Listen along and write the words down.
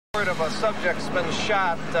report of a subject's been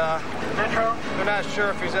shot. They're not sure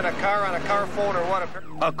if he's in a car, on a car phone, or what.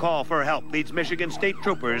 A call for help leads Michigan State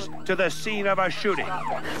troopers to the scene of a shooting.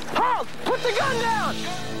 Halt! Put the gun down!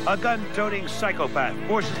 A gun-toting psychopath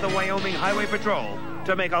forces the Wyoming Highway Patrol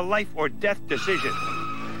to make a life or death decision.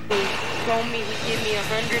 He told me he'd give me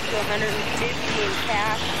 100 to 150 in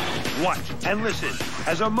cash. Watch and listen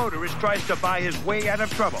as a motorist tries to buy his way out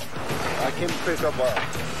of trouble. I can pick up a...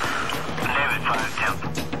 David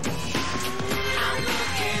 510. I'm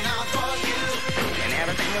looking out for you, and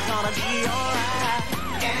everything is gonna be alright.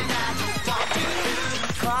 And I just want you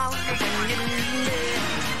to call me when you need me.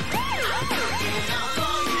 I'm looking out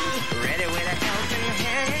for you, ready with a helping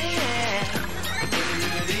hand. When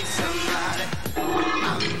you need somebody,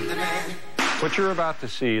 I'm the man. What you're about to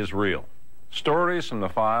see is real. Stories from the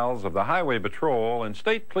files of the Highway Patrol and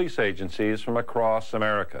state police agencies from across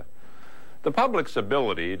America. The public's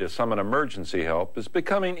ability to summon emergency help is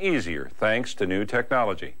becoming easier thanks to new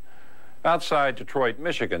technology. Outside Detroit,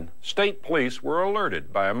 Michigan, state police were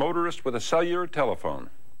alerted by a motorist with a cellular telephone.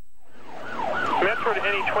 Metro to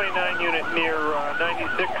any 29 unit near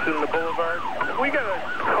 96 in the Boulevard. We got a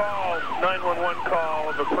call, 911 call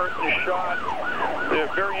of a person shot. They're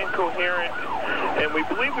very incoherent, and we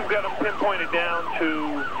believe we've got them pinpointed down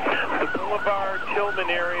to the Boulevard, Tillman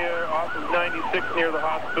area off of 96 near the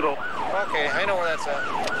hospital. Okay, I know where that's at. I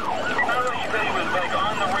don't know, you said he was like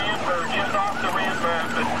on the ramp or just off the ramp,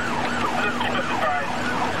 but just keep us advised.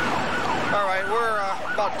 All right, we're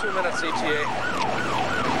about 2 minutes ETA.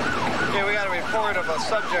 Okay, we got a report of a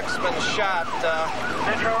subject's been shot.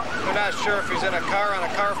 Metro? They're not sure if he's in a car, on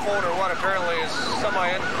a car phone, or what. Apparently he's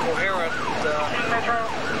semi-incoherent. Metro?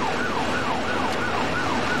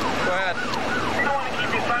 Go ahead. We don't want to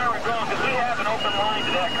keep your siren going because we have an open line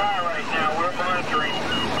to that car right now. We're monitoring.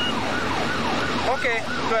 Okay,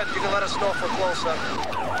 good. You can let us know if we're close then.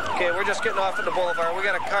 Okay, we're just getting off at the Boulevard. We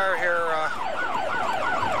got a car here.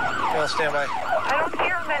 Stand by. I don't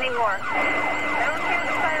hear him anymore. I don't hear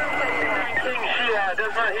the sirens anymore. She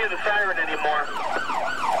does not hear the siren anymore.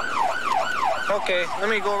 Okay, let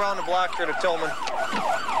me go around the block here to Tillman.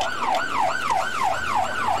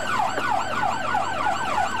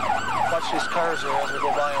 Watch these cars here as we go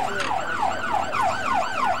by them.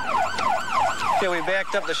 Okay, we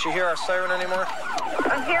backed up. Does she hear our siren anymore?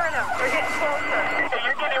 I'm hearing them. They're getting closer. Hey,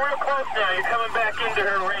 you're getting real close now. You're coming back into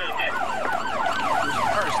her range.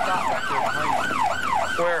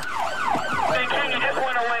 Where? Hey, King, you just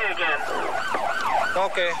went away again.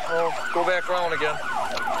 Okay, we'll go back around again.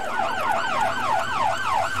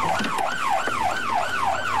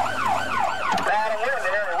 Adam, where in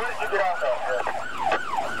the area? Where did you get off at?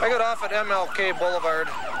 I got off at MLK Boulevard.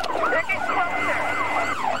 They're getting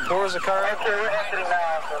closer. Where was the car at? Okay, we're exiting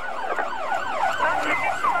now, officer. They're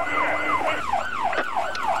getting closer.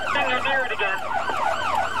 King, you're near it again.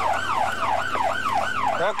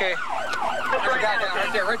 Okay.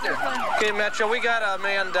 Right there. Okay, Metro, we got a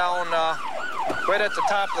man down right at the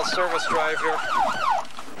top of the service drive here.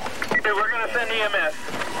 Okay, we're going to send EMS.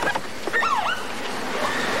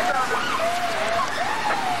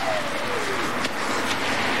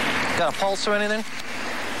 Got a pulse or anything?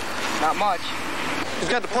 Not much. He's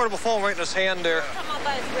got the portable phone right in his hand there. Come on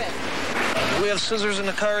by his wrist. Do we have scissors in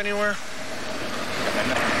the car anywhere?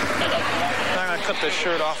 I'm going to cut this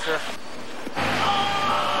shirt off here.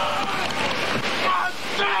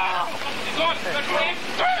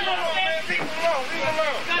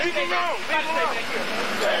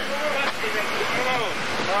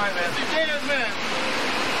 All right, man.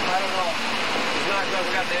 I don't know.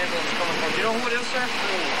 We got the ambulance coming from. Do you know who it is, sir?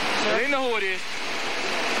 They know who it is.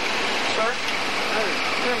 Sir?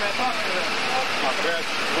 Here, man, talk to me. My best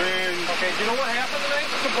friend. Okay, do you know what happened today?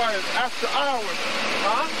 Somebody after hours.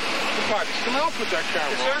 Huh? Somebody come out with that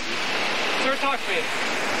camera. Yes, sir? Sir, talk to me.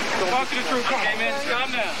 Talk to the crew. Okay, man,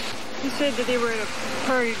 calm down. He said that they were at a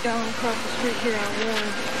party down across the street here on Warren.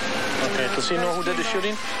 Okay, does he know who did the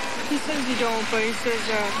shooting? He says he don't, but he says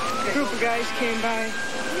a group of guys came by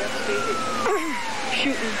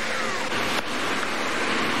shooting.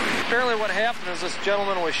 Apparently what happened is this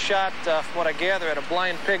gentleman was shot, from what I gather, at a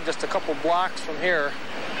blind pig just a couple blocks from here.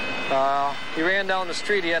 He ran down the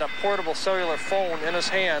street. He had a portable cellular phone in his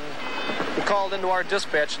hand. He called into our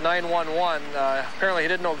dispatch, 911. Apparently he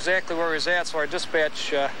didn't know exactly where he was at, so our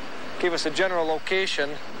dispatch gave us a general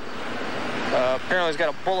location. Apparently he's got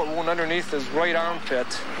a bullet wound underneath his right armpit.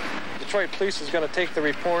 Detroit Police is going to take the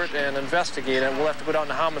report and investigate it. We'll have to go down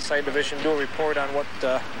to Homicide Division, do a report on what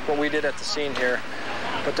we did at the scene here.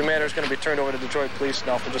 But the matter is going to be turned over to Detroit Police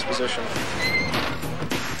now for disposition.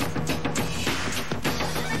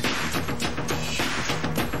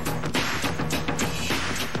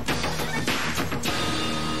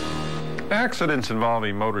 Accidents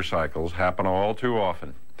involving motorcycles happen all too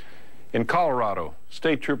often. In Colorado,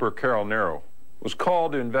 State Trooper Carol Nero was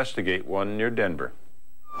called to investigate one near Denver.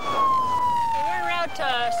 We're en route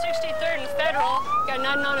to 63rd and Federal. Got an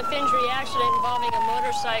unknown injury accident involving a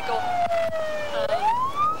motorcycle.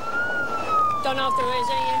 Don't know if there is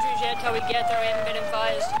any injuries yet till we get there. We haven't been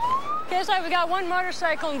advised. Looks like we got one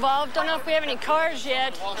motorcycle involved. Don't know if we have any cars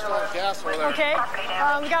yet. Okay.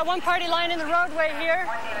 We got one party lying in the roadway here.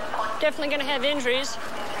 Definitely going to have injuries.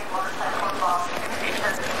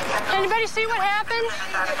 Anybody see what happened?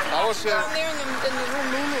 I was getting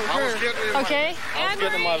Okay. I was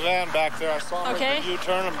getting in my van back there. I saw him make a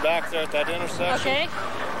U-turn back there at that intersection. Okay.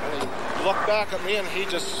 And he looked back at me and he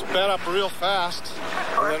just sped up real fast.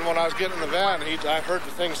 And then when I was getting in the van, I heard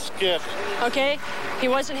the thing skid. Okay. He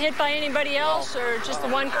wasn't hit by anybody else or just the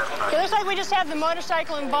one? It looks like we just have the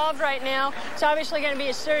motorcycle involved right now. It's obviously going to be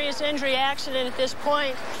a serious injury accident at this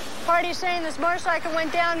point. Party's saying this motorcycle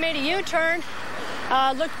went down, made a U-turn,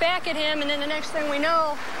 looked back at him, and then the next thing we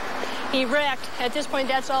know, he wrecked. At this point,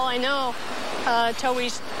 that's all I know until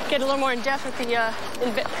we get a little more in depth with the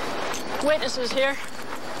witnesses here.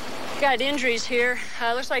 Got injuries here.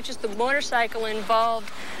 Looks like just the motorcycle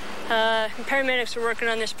involved. Paramedics are working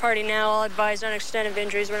on this party now. I'll advise on extent of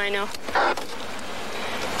injuries when I know.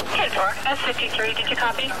 10-4, S53, did you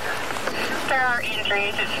copy? There are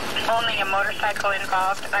injuries. It's only a motorcycle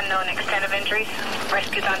involved. Unknown extent of injuries.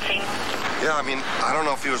 Rescue's on scene. Yeah, I mean, I don't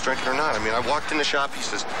know if he was drinking or not. I mean, I walked in the shop. He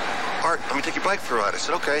says, Art, let me take your bike for a ride. I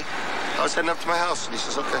said, okay. I was heading up to my house, and he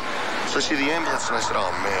says, okay. So I see the ambulance, and I said,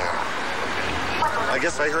 oh, man. I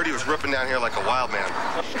guess I heard he was ripping down here like a wild man.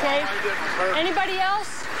 Okay. Anybody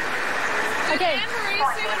else? Okay.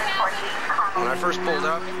 When I first pulled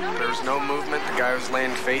up, there was no movement. The guy was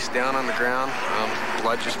laying face down on the ground,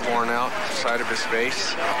 blood just pouring out the side of his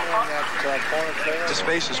face. His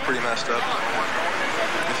face is pretty messed up.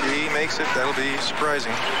 If he makes it, that'll be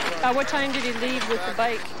surprising. What time did he leave with the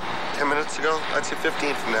bike? 10 minutes ago? I'd say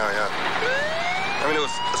 15 from now, yeah. I mean, it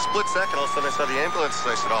was a split second. All of a sudden, I saw the ambulance,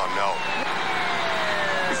 and I said, oh, no.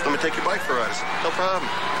 He said, let me take your bike for a ride. I said, no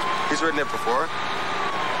problem. He's ridden it before.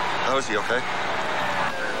 How is he, okay?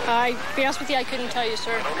 To be honest with you, I couldn't tell you,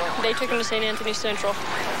 sir. They took him to St. Anthony Central.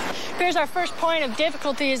 Here's our first point of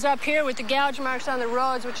difficulty is up here with the gouge marks on the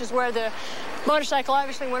roads, which is where the motorcycle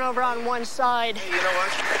obviously went over on one side. Hey, you know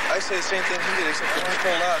what? I say the same thing he did, except for he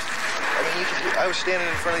pulled off. I mean, I was standing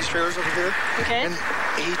in front of these trailers over here. Okay. And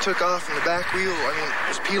he took off in the back wheel. I mean, it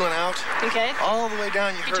was peeling out. Okay. All the way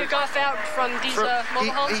down. He took off out from these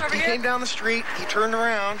mobile homes over here? He came down the street. He turned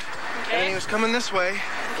around. Okay. And he was coming this way.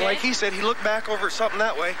 Okay. Like he said, he looked back over at something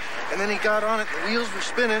that way, and then he got on it, the wheels were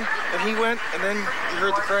spinning, and he went, and then you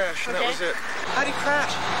heard the crash, and that was it. How'd he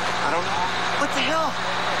crash? I don't know. What the hell?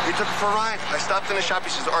 He took it for a ride. I stopped in the shop. He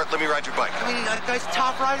says, Art, let me ride your bike. I mean, that guy's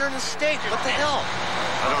top rider in the state. What the hell?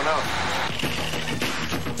 I don't know.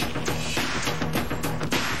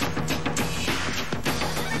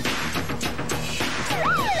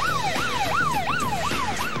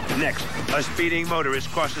 Next, a speeding motorist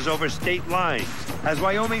crosses over state lines as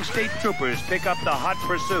Wyoming state troopers pick up the hot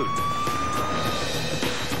pursuit.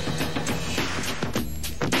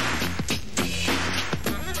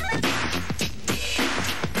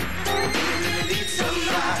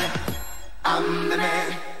 I'm the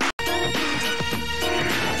man.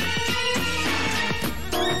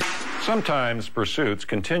 Sometimes pursuits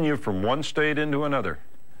continue from one state into another.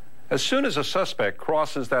 As soon as a suspect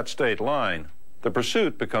crosses that state line, the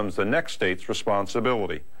pursuit becomes the next state's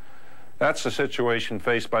responsibility. That's the situation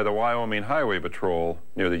faced by the Wyoming Highway Patrol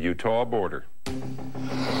near the Utah border. On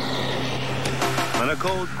a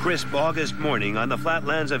cold, crisp August morning on the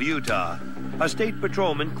flatlands of Utah, a state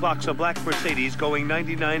patrolman clocks a black Mercedes going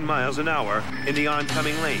 99 miles an hour in the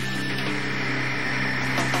oncoming lane.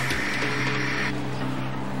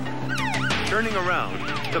 Turning around,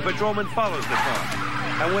 the patrolman follows the car,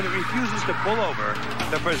 and when it refuses to pull over,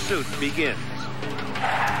 the pursuit begins.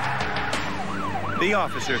 The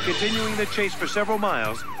officer, continuing the chase for several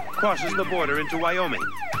miles, crosses the border into Wyoming.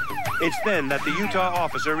 It's then that the Utah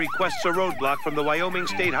officer requests a roadblock from the Wyoming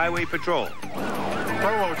State Highway Patrol.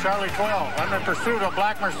 Provo, Charlie 12. I'm in pursuit of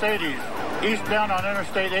black Mercedes, eastbound on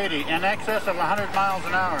Interstate 80, in excess of 100 miles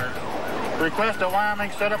an hour. Request that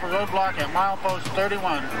Wyoming set up a roadblock at milepost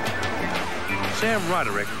 31. Sam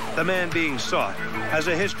Roderick, the man being sought, has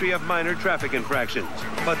a history of minor traffic infractions.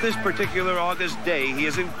 But this particular August day, he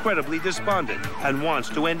is incredibly despondent and wants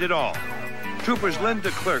to end it all. Troopers Linda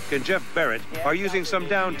Clerk and Jeff Barrett are using some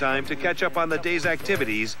downtime to catch up on the day's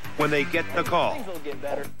activities when they get the call.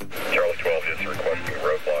 Charles 12 is requesting a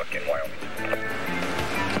roadblock in Wyoming.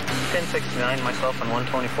 1069, myself and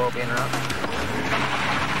 124 will be en route.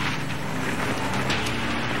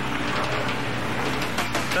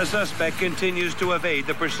 The suspect continues to evade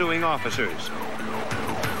the pursuing officers.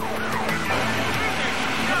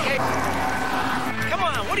 Come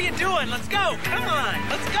on, what are you doing? Let's go. Come on,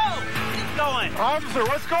 let's go. Keep going. Officer,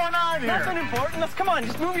 what's going on here? Nothing important. Let's come on,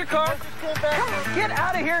 just move your car. Come on, get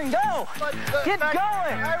out of here and go. Get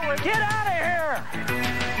going. Get out of here.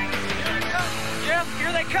 Jim,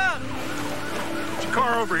 here they come. Get your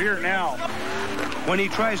car over here now. When he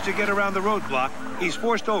tries to get around the roadblock, he's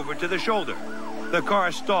forced over to the shoulder. The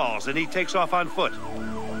car stalls and he takes off on foot.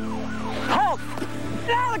 Halt!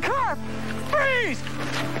 Get out of the car! Freeze!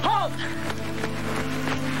 Halt!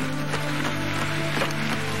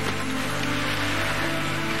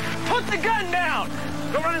 Put the gun down!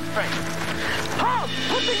 Go run his face. Halt!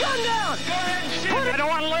 Put the gun down! Go ahead and shoot me! I don't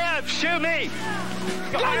want to live! Shoot me!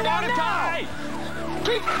 I don't want to die!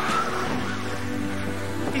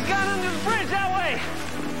 He's gone under the bridge that way!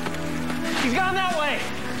 He's gone that way!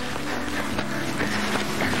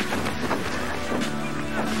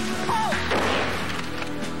 Oh!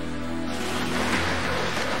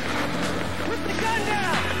 Put the gun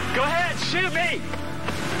down! Go ahead, shoot me!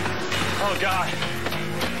 Oh, God.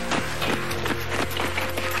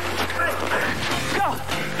 Go!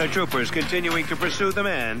 The troopers, continuing to pursue the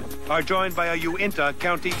man, are joined by a Uintah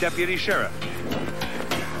County Deputy Sheriff.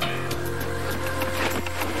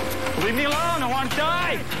 Leave me alone, I want to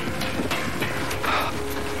die!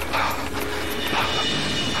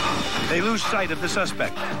 They lose sight of the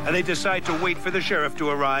suspect, and they decide to wait for the sheriff to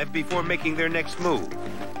arrive before making their next move.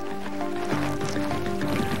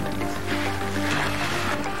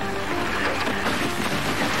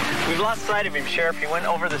 We've lost sight of him, Sheriff. He went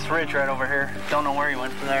over this ridge right over here. Don't know where he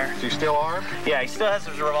went from there. Is he still armed? Yeah, he still has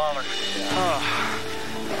his revolver.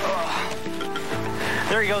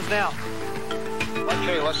 There he goes now.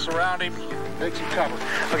 Okay, let's surround him. Take some cover.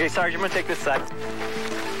 Okay, Sergeant, I'm gonna take this side.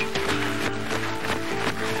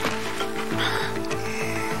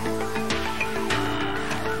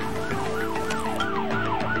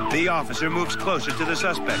 The officer moves closer to the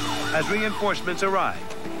suspect as reinforcements arrive.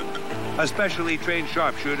 A specially trained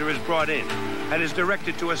sharpshooter is brought in and is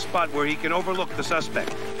directed to a spot where he can overlook the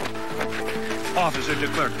suspect. Officer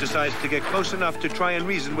DeClerc decides to get close enough to try and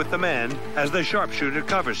reason with the man as the sharpshooter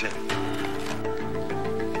covers him.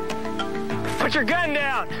 Put your gun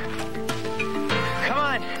down. Come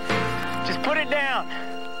on. Just put it down.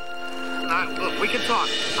 Look, we can talk.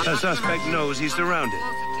 The suspect knows he's surrounded.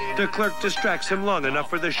 DeClerc distracts him long enough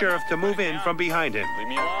for the sheriff to move in from behind him. Leave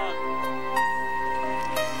me alone.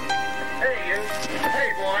 Hey, you.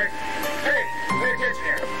 Hey, boy. Hey, pay attention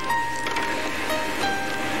here.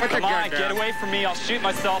 Come on, get away from me. I'll shoot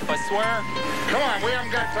myself, I swear. Come on, we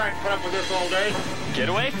haven't got time to put up with this all day. Get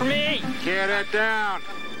away from me. Get it down.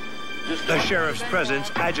 The sheriff's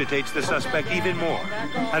presence agitates the suspect even more,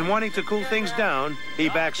 and wanting to cool things down, he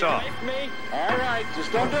backs off. All right,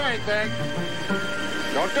 just don't do anything.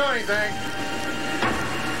 Don't do anything.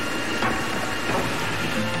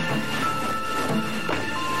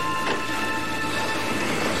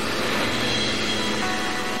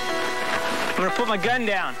 I'm gonna put my gun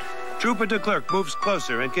down. Trooper DeClerc moves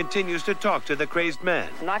closer and continues to talk to the crazed man.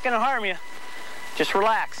 I'm not gonna harm you. Just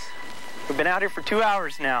relax. We've been out here for 2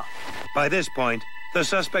 hours now. By this point, the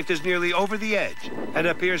suspect is nearly over the edge and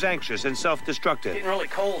appears anxious and self-destructive. It's getting really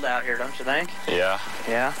cold out here, don't you think? Yeah.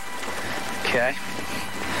 Yeah? Okay.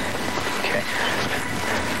 Okay.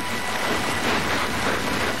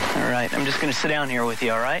 All right, I'm just gonna sit down here with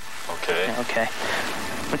you, all right? Okay. Okay.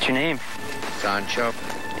 What's your name? Sancho.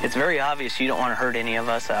 It's very obvious you don't want to hurt any of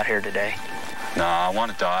us out here today. No, I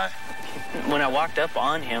want to die. When I walked up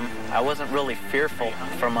on him, I wasn't really fearful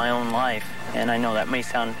for my own life. And I know that may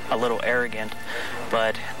sound a little arrogant,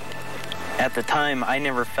 but at the time, I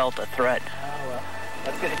never felt a threat.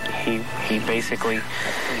 He basically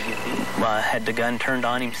had the gun turned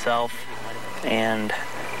on himself, and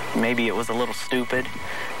maybe it was a little stupid,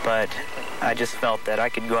 but I just felt that I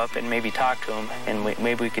could go up and maybe talk to him, and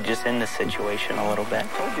maybe we could just end the situation a little bit. I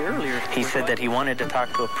told you earlier. He said that he wanted to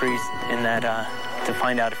talk to a priest and that to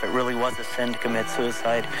find out if it really was a sin to commit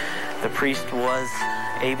suicide. The priest was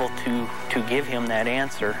able to give him that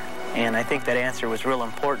answer, and I think that answer was real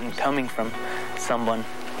important coming from someone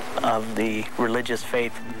of the religious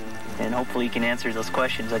faith, and hopefully you can answer those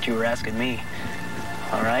questions that you were asking me.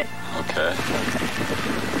 All right? Okay.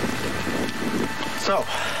 So,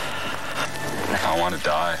 I want to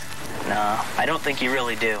die. no, I don't think you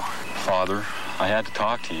really do. Father, I had to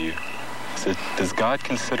talk to you. I said, does God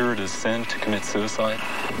consider it a sin to commit suicide?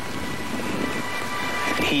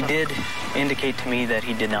 He did indicate to me that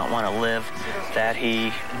he did not want to live, that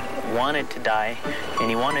he wanted to die, and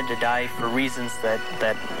he wanted to die for reasons that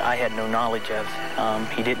I had no knowledge of.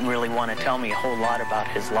 He didn't really want to tell me a whole lot about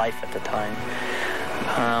his life at the time.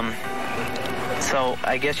 So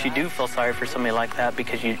I guess you do feel sorry for somebody like that,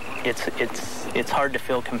 because it's hard to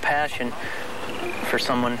feel compassion for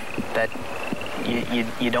someone that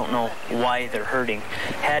you don't know why they're hurting.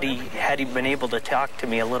 Had he been able to talk to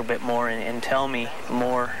me a little bit more and tell me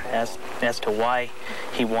more as to why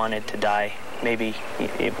he wanted to die, maybe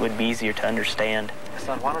it would be easier to understand.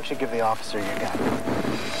 Son, why don't you give the officer your gun?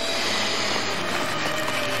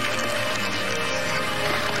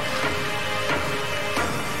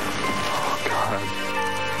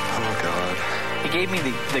 Oh, God. He gave me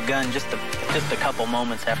the gun just a couple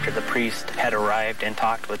moments after the priest had arrived and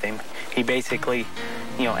talked with him. He basically,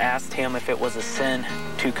 asked him if it was a sin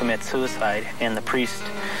to commit suicide, and the priest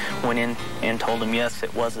went in and told him yes,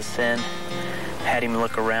 it was a sin. Had him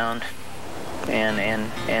look around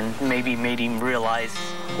and maybe made him realize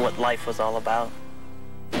what life was all about.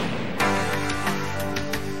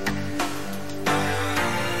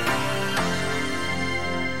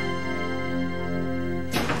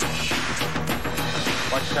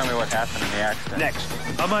 Why don't you tell me what happened in the accident? Next,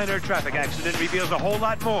 a minor traffic accident reveals a whole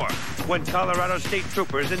lot more when Colorado State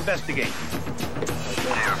troopers investigate.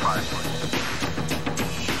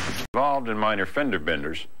 Involved in minor fender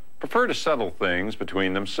benders prefer to settle things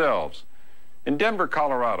between themselves. In Denver,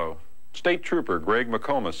 Colorado, State Trooper Greg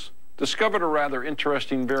McComas discovered a rather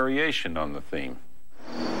interesting variation on the theme.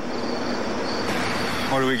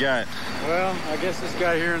 What do we got? Well, I guess this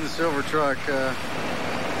guy here in the silver truck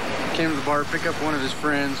came to the bar to pick up one of his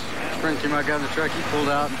friends. His friend came out, got in the truck, he pulled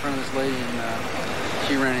out in front of this lady, and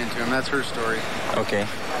she ran into him. That's her story. Okay.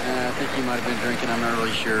 I think he might have been drinking, I'm not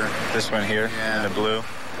really sure. This one here? Yeah. In the blue?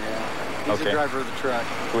 Yeah. He's okay. the driver of the truck.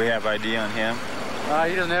 Do we have ID on him?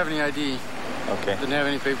 He doesn't have any ID. Okay. Didn't have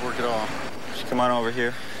any paperwork at all. Just come on over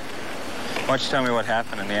here. Why don't you tell me what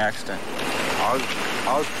happened in the accident? I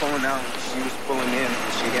was pulling out. She was pulling in.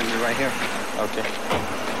 She hit me right here. Okay.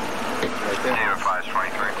 Right there.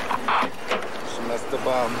 523. She messed up.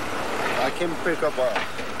 I can pick up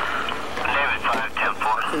David 510-4.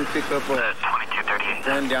 I can pick up a 2238.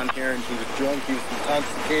 friend down here, and he was drunk. He was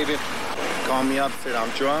intoxicated. He called me up, said, I'm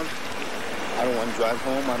drunk. I don't want to drive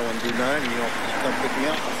home. I don't want to do nothing. You come pick me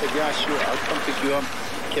up. I said, yeah, sure. I'll come pick you up.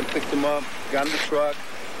 Kim picked him up. Got in the truck.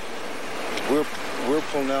 We're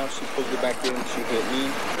pulling out. She pulled it back in. She hit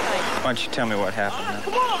me. Why don't you tell me what happened now?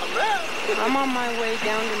 Come on, man. I'm on my way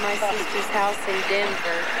down to my sister's house in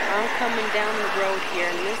Denver. I'm coming down the road here,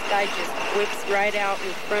 and this guy just whips right out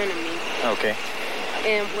in front of me. Okay.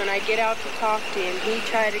 And when I get out to talk to him, he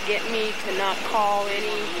tried to get me to not call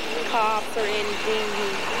any cops or anything. He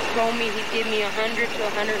told me he'd give me $100 to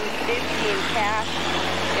 $150 in cash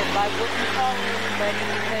if I wouldn't call anybody,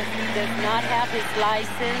 because he does not have his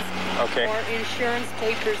license or insurance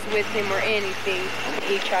papers with him or anything.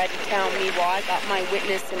 He tried to tell me, well, I got my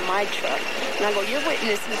witness in my truck. And I go, your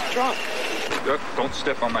witness is drunk. Look, don't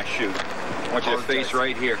step on my shoe. I want you to face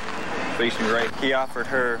right here. Face me right. He offered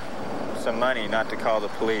her some money not to call the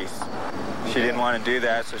police. She didn't want to do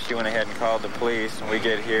that, so she went ahead and called the police, and we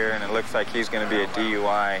get here, and it looks like he's going to be a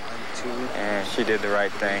DUI, and she did the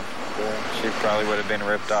right thing. She probably would have been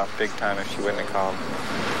ripped off big time if she wouldn't have called.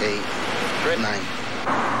 8, 9.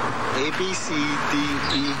 A, B, C, D,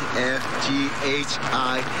 E, F, G, H,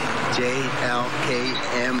 I, J, L, K,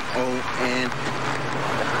 M, O, N.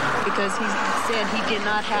 Because he said he did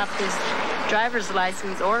not have his driver's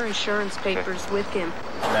license or insurance papers with him.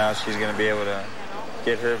 Now she's going to be able to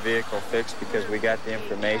get her vehicle fixed because we got the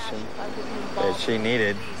information that she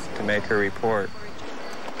needed to make her report.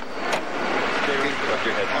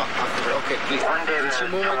 Okay, please. Did she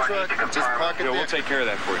move my truck? Just park it there. We'll take care of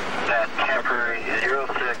that for you. That temporary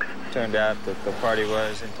 06. Turned out that the party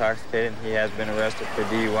was intoxicated and he has been arrested for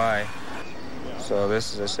DUI. So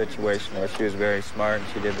this is a situation where she was very smart and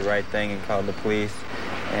she did the right thing and called the police,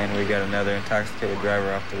 and we got another intoxicated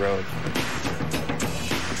driver off the road.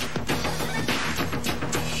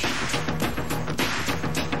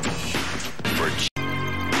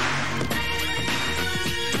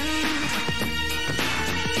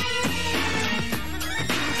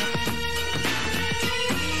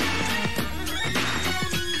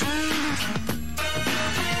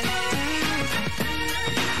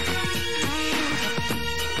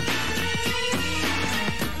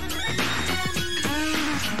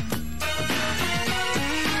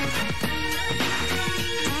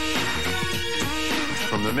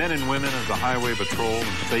 From the men and women of the Highway Patrol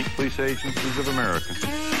and State Police Agencies of America,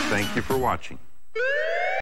 thank you for watching.